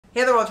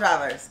Hey there, world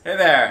travelers. Hey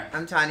there.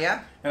 I'm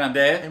Tanya. And I'm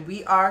Dave. And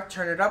we are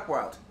Turn It Up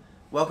World.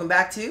 Welcome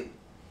back to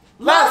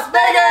Las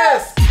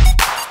Vegas!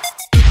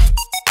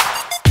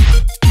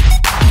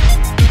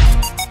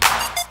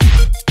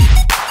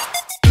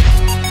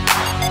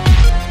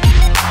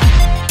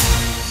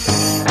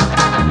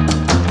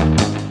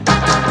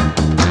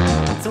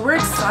 So we're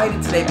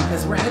excited today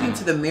because we're heading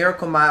to the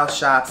Miracle Mile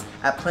shops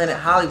at Planet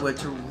Hollywood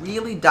to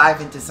really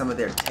dive into some of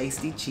their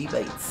tasty cheap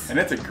eats. And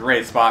it's a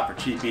great spot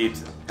for cheap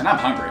eats. And I'm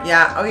hungry.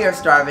 Yeah, we are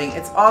starving.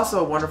 It's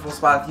also a wonderful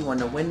spot if you want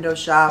to window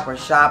shop or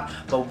shop,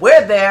 but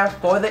we're there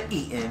for the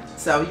eating.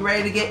 So you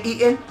ready to get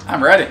eating?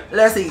 I'm ready.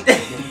 Let's eat.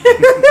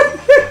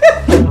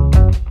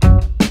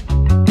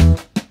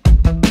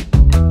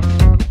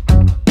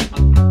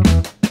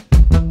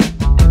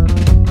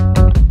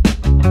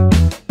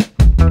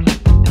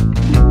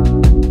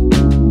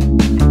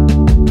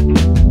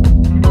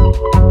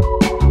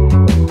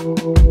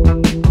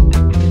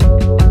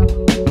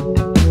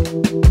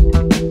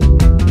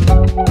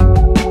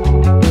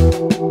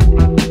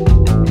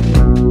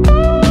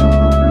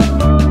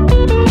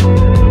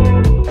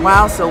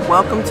 Wow, so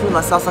welcome to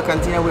La Salsa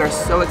Cantina. We are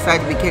so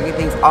excited to be kicking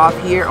things off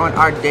here on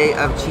our day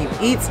of cheap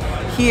eats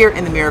here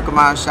in the Miracle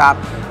Mile shop.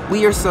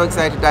 We are so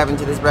excited to dive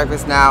into this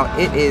breakfast now.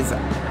 It is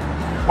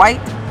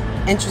quite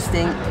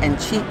interesting and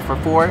cheap for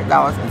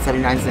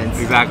 $4.79.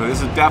 Exactly.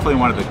 This is definitely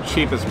one of the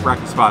cheapest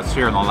breakfast spots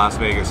here in the Las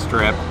Vegas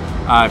Strip.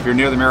 If you're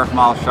near the Miracle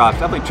Mile shops,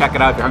 definitely check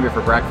it out if you're hungry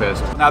for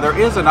breakfast. Now there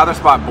is another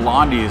spot,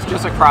 Blondie's,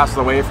 just across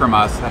the way from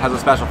us that has a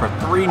special for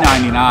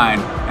 $3.99,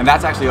 and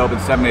that's actually open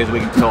 7 days a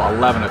week until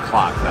 11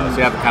 o'clock. So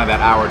you have kind of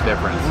that hour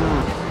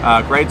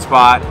difference. Great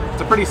spot.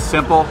 It's a pretty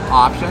simple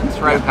options,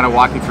 right? Kind of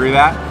walk you through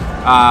that.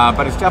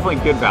 But it's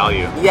definitely good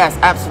value. Yes,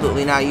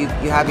 absolutely. Now you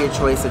have your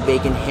choice of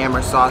bacon, ham,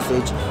 or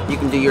sausage. You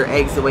can do your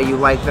eggs the way you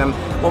like them.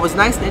 What was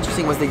nice and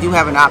interesting was they do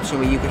have an option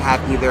where you could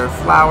have either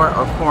flour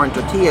or corn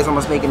tortillas,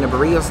 almost making the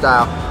burrito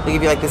style. They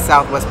give you like the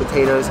Southwest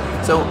potatoes.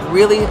 So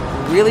really,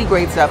 really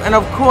great stuff. And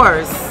of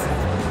course,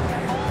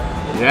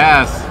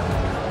 yes,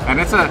 and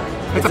it's a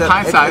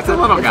pint size. It's a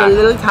little guy. It's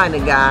a little tiny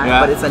guy, yeah.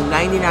 But it's a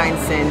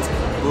 99-cent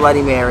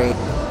Bloody Mary.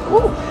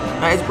 Ooh,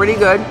 it's pretty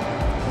good.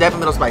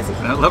 Definitely a little spicy.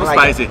 A little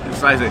spicy. It's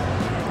spicy.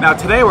 Now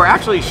today we're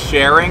actually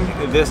sharing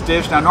this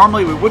dish. Now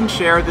normally we wouldn't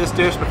share this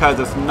dish because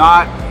it's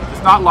not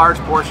large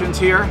portions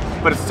here,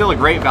 but it's still a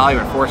great value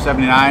at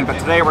 $4.79. But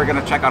today we're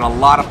going to check out a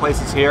lot of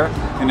places here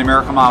in the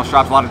Miracle Mile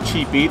shops, a lot of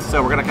cheap eats.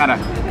 So we're going to kind of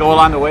go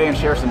along the way and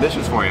share some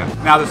dishes for you.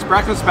 Now this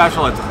breakfast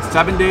special, it's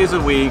 7 days a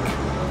week,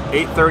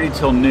 8:30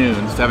 till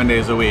noon, 7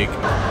 days a week.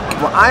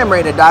 Well, I am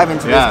ready to dive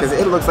into this because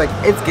it looks like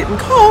it's getting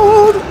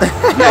cold.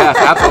 Yes,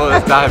 absolutely.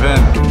 Let's dive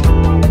in.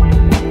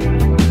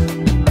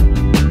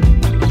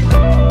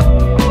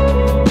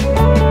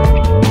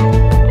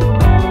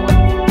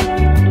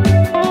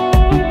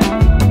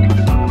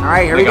 All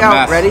right, here we go.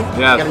 Ready?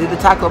 Yeah. Gotta do the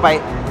taco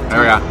bite. There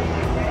we go.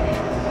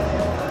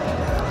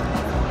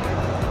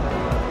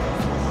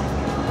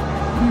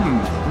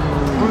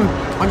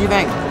 What do you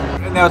think?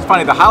 Now it's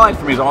funny. The highlight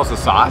for me is also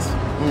sauce.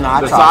 The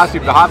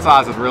hot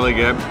sauce is really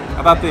good.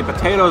 I thought the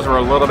potatoes were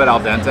a little bit al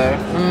dente,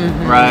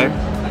 right?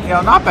 You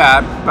know, not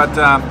bad, but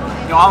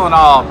you know, all in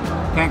all,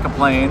 can't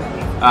complain.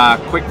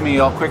 Quick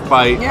meal, quick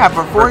bite. Yeah,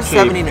 for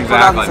 $4.79.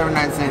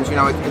 $4.79, you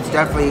know, it's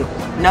definitely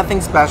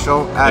nothing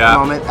special at the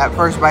moment. That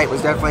first bite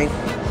was definitely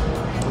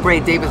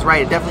great. Dave is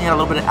right. It definitely had a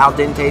little bit of al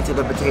dente to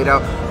the potato.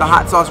 The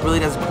hot sauce really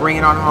does bring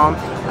it on home.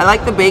 I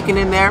like the bacon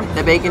in there.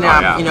 The bacon,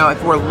 you know,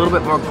 if we're a little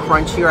bit more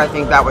crunchier, I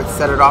think that would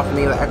set it off for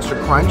me with extra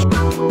crunch.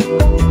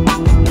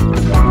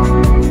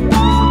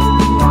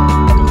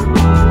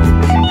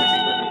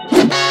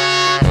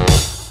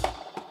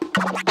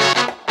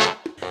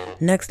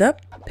 Next up,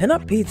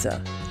 Pin-Up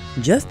Pizza.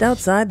 Just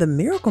outside the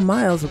Miracle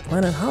Miles of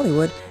Planet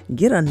Hollywood,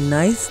 get a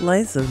nice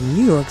slice of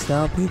New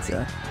York-style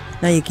pizza.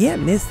 Now you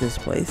can't miss this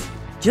place.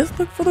 Just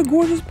look for the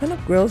gorgeous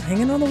pin-up grills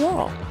hanging on the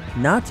wall.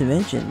 Not to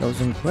mention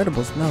those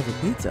incredible smells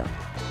of pizza.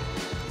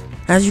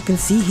 As you can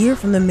see here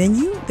from the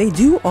menu, they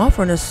do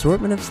offer an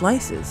assortment of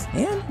slices,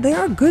 and they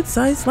are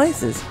good-sized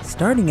slices,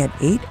 starting at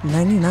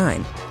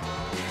 $8.99.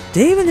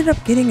 Dave ended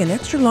up getting an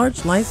extra large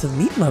slice of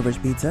meat lovers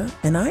pizza,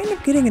 and I ended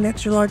up getting an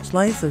extra large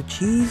slice of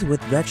cheese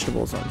with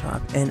vegetables on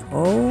top, and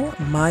oh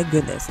my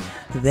goodness,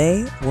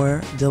 they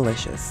were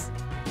delicious.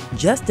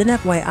 Just an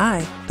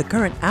FYI, the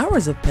current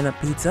hours of Pin-Up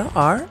Pizza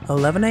are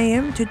 11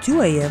 a.m. to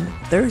 2 a.m.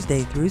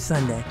 Thursday through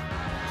Sunday.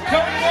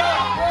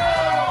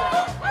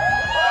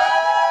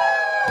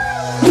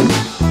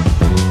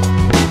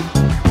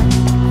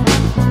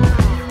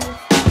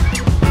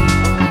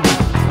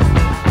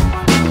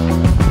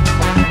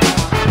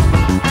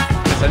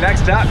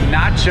 next up,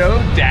 Nacho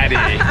Daddy.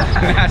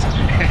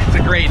 It's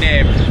a great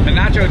name. The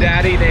Nacho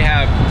Daddy, they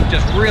have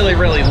just really,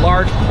 really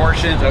large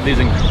portions of these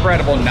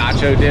incredible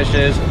nacho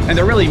dishes, and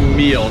they're really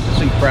meals.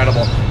 It's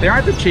incredible. They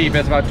aren't the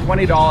cheapest, about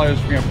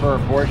 $20 per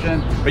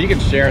portion, but you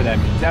can share them.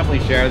 You can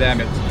definitely share them.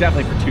 It's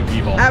definitely for 2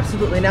 people.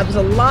 Absolutely. Now, there's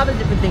a lot of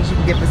different things you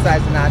can get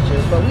besides the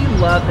nachos, but we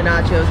love the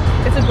nachos.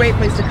 It's a great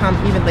place to come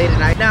even late at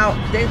night. Now,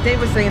 they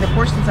were saying the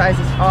portion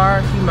sizes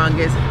are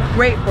humongous,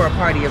 great for a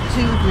party of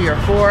 2, 3, or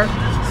 4.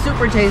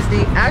 Super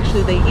tasty.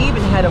 Actually, they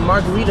even had a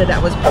margarita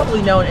that was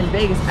probably known in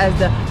Vegas as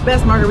the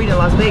best margarita in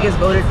Las Vegas,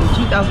 voted in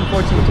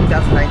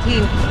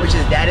 2014-2019, which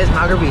is That Is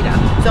Margarita.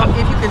 So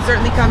if you can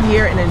certainly come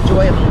here and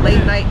enjoy a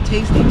late night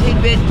tasty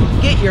tidbit,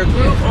 get your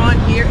groove on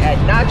here at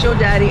Nacho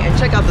Daddy and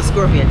check out the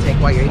Scorpion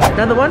Tank while you're here.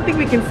 Now, the one thing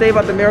we can say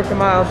about the Miracle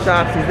Mile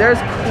shops is there's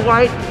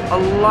quite a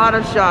lot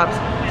of shops,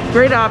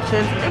 great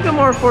options, even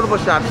more affordable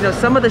shops. You know,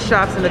 some of the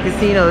shops in the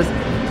casinos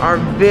are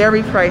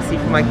very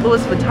pricey, from like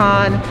Louis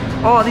Vuitton,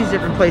 all these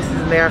different places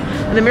in there.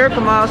 In the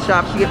Miracle Mile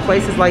shops, you get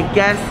places like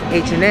Guess,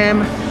 H&M,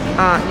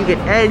 you get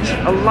Edge,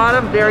 a lot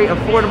of very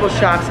affordable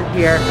shops in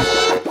here.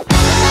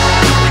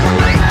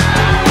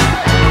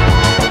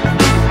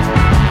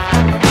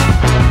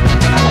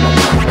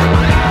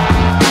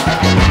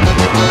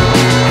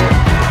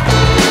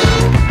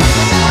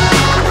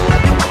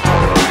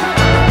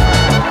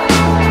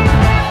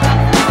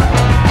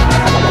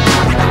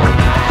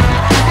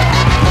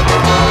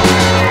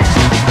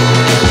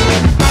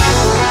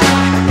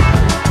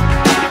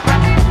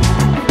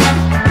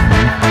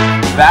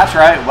 That's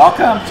right,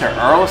 welcome to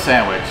Earl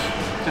Sandwich.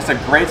 Just a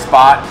great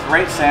spot,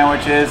 great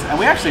sandwiches, and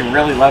we actually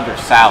really love their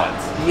salads.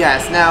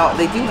 Yes, now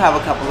they do have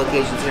a couple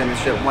locations here in the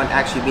strip, one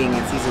actually being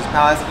in Caesar's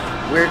Palace.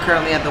 We're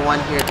currently at the one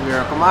here at the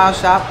Miracle Mile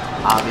shop,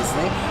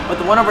 obviously, but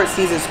the one over at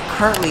Caesar's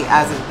currently,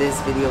 as of this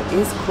video,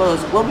 is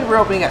closed. We'll be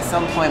reopening at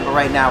some point, but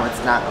right now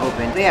it's not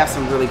open. They have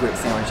some really great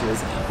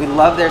sandwiches. We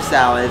love their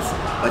salads,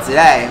 but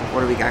today,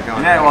 what do we got going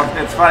on? Yeah, well,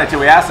 it's funny too,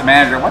 we asked the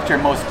manager, what's your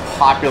most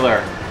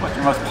popular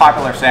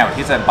sandwich?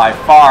 He said by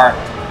far,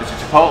 it's a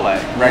Chipotle,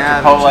 right?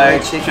 Yeah, Chipotle,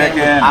 chicken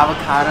with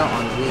avocado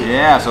on beef.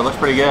 Yeah, so it looks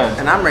pretty good.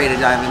 And I'm ready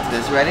to dive into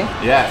this. Ready?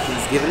 Yes.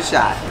 Let's give it a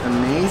shot.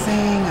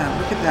 Amazing.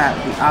 Look at that,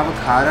 the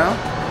avocado.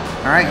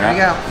 All right, here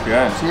we go. It's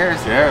good. Cheers.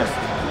 Cheers.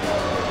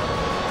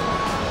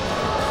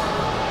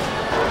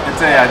 It's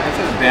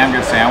a damn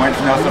good sandwich.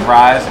 No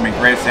surprise. I mean,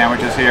 great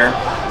sandwiches here.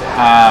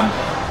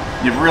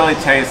 You really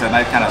taste that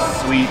nice kind of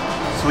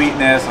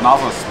sweetness and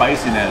also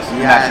spiciness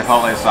in that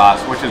Chipotle sauce,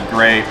 which is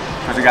great.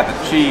 Because you got the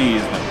cheese,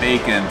 the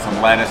bacon, some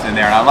lettuce in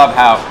there, and I love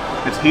how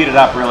it's heated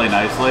up really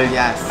nicely.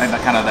 Yes. And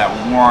kind of that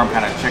warm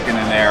kind of chicken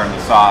in there and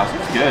the sauce.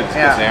 It's good. It's a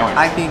good sandwich.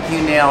 I think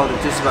you nailed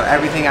just about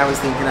everything I was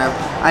thinking of.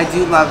 I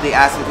do love the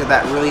aspect of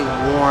that really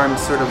warm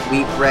sort of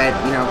wheat bread,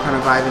 you know, kind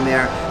of vibe in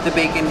there. The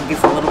bacon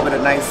gets a little bit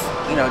of nice,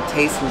 you know,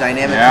 taste and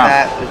dynamic to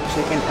that. The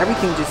chicken,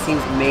 everything just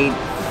seems made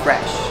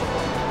fresh.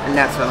 And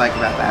that's what I like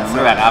about that.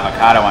 Look at that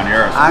avocado on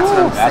yours. That's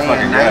what I'm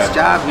saying. Nice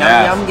job. Yum,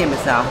 yum, give me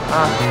some.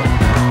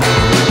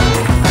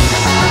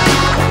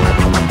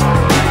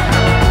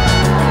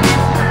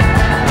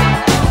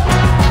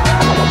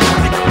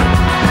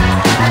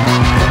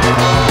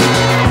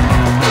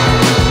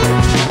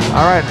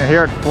 All right, and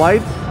here at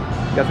Flights,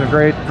 got some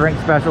great drink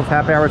specials,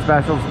 happy hour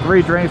specials.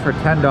 3 drinks for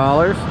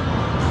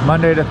 $10.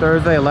 Monday to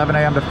Thursday, 11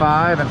 a.m. to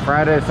 5, and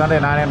Friday to Sunday,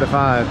 9 a.m. to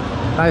 5.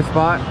 Nice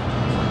spot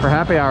for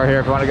happy hour here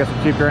if you want to get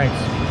some cheap drinks.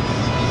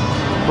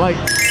 Flights.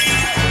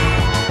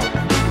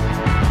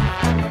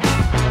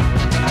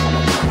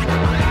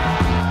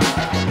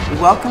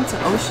 Welcome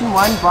to Ocean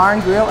One Bar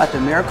and Grill at the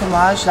Miracle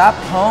Mile shop,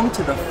 home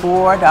to the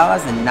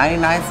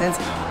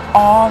 $4.99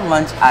 all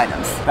lunch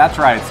items. That's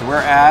right, so we're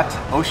at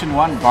Ocean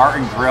One Bar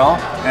and Grill,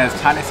 and as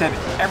Tanya said,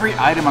 every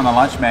item on the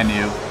lunch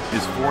menu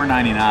is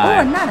 $4.99.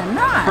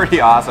 $4.99.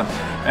 Pretty awesome.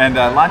 And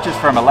lunch is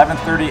from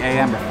 11:30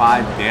 a.m. to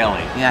 5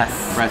 daily.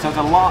 Yes. Right, so it's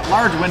a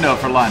large window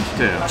for lunch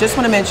too. Just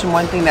want to mention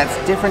one thing that's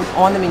different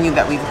on the menu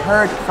that we've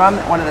heard from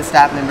one of the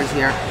staff members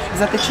here is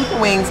that the chicken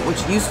wings,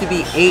 which used to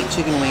be 8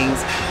 chicken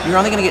wings, you're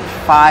only going to get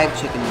 5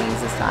 chicken wings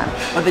this time.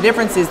 But the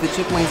difference is the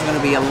chicken wings are going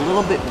to be a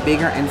little bit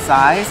bigger in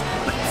size,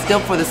 but still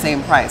for the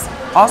same price.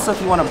 Also,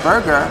 if you want a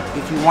burger,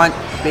 if you want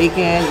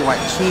bacon, you want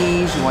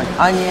cheese, you want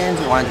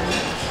onions, you want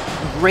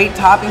great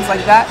toppings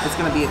like that, it's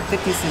going to be a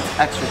 50 cents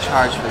extra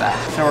charge for that.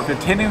 So we're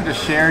continuing to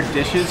share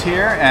dishes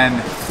here, and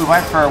we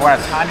went for one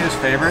of Tanya's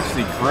favorites,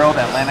 the grilled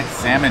Atlantic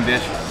salmon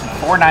dish.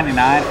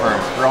 $4.99 for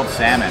grilled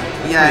salmon.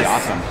 Yes, pretty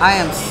awesome. I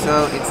am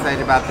so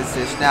excited about this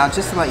dish. Now,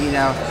 just to let you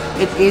know,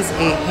 it is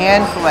a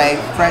hand fillet,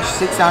 fresh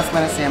 6-ounce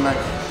Atlantic salmon,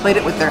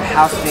 plated with their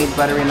house-made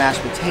buttery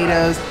mashed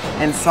potatoes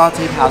and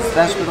sauteed house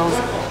vegetables,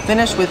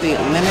 finished with a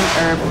lemon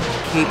herb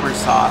caper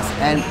sauce.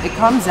 And it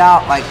comes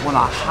out like on a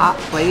hot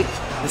plate.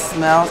 The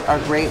smells are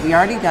great. We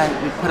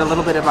put a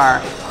little bit of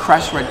our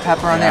crushed red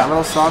pepper on there, a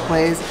little salt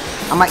glaze.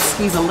 I might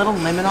squeeze a little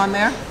lemon on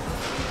there.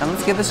 And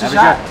let's give this a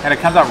shot. And it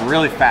comes out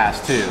really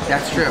fast too.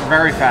 That's true.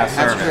 Very fast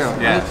service. That's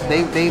true. Yes.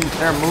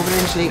 They're moving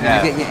and shaking.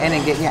 They're getting you in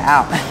and getting you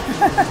out.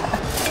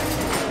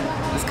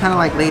 Let's kind of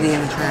like Lady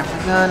in the Tramp.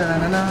 No, no,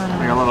 no, no, no.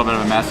 Make a little bit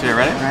of a mess here.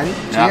 Ready? Ready?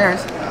 Yeah.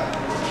 Cheers.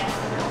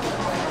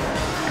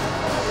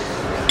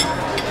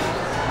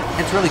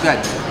 It's really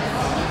good.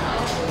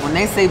 When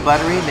they say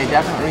buttery, they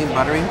definitely mean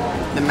buttery.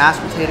 The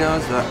mashed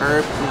potatoes, the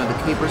herb, you know, the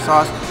caper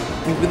sauce,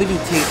 you really do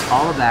taste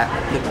all of that.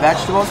 The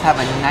vegetables have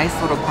a nice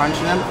little crunch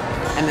in them.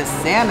 And the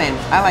salmon,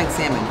 I like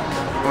salmon.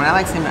 When I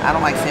like salmon, I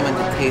don't like salmon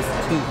to taste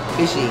too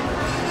fishy.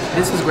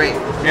 This is great.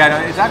 Yeah, no,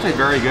 it's actually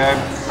very good.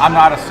 I'm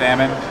not a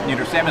salmon. You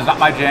know, salmon's not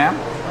my jam,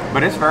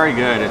 but it's very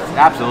good. It's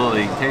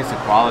absolutely taste the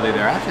quality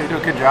there. Actually, they do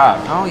a good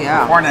job. Oh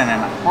yeah. For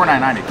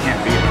 $4.99, you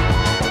can't beat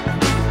it.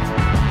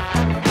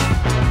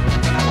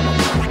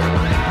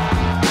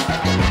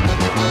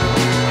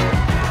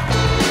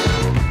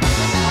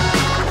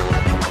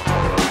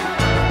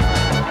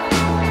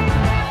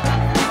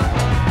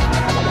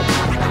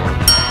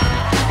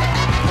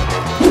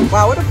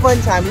 Wow, what a fun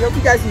time. We hope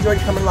you guys enjoyed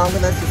coming along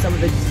with us to some of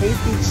the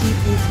tasty cheap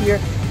eats here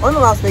on the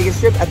Las Vegas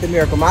Strip at the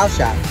Miracle Mile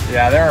Shop.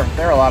 Yeah,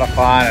 they're a lot of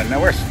fun,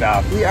 and we're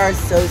stuffed. We are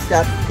so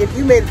stuffed. If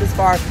you made it this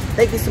far,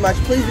 thank you so much.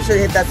 Please be sure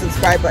to hit that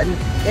subscribe button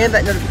and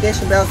that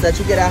notification bell so that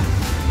you get out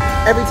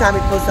every time we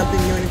post something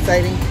new and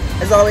exciting.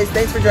 As always,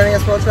 thanks for joining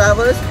us, world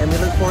travelers, and we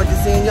look forward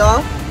to seeing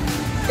y'all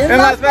in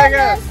Las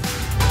Vegas.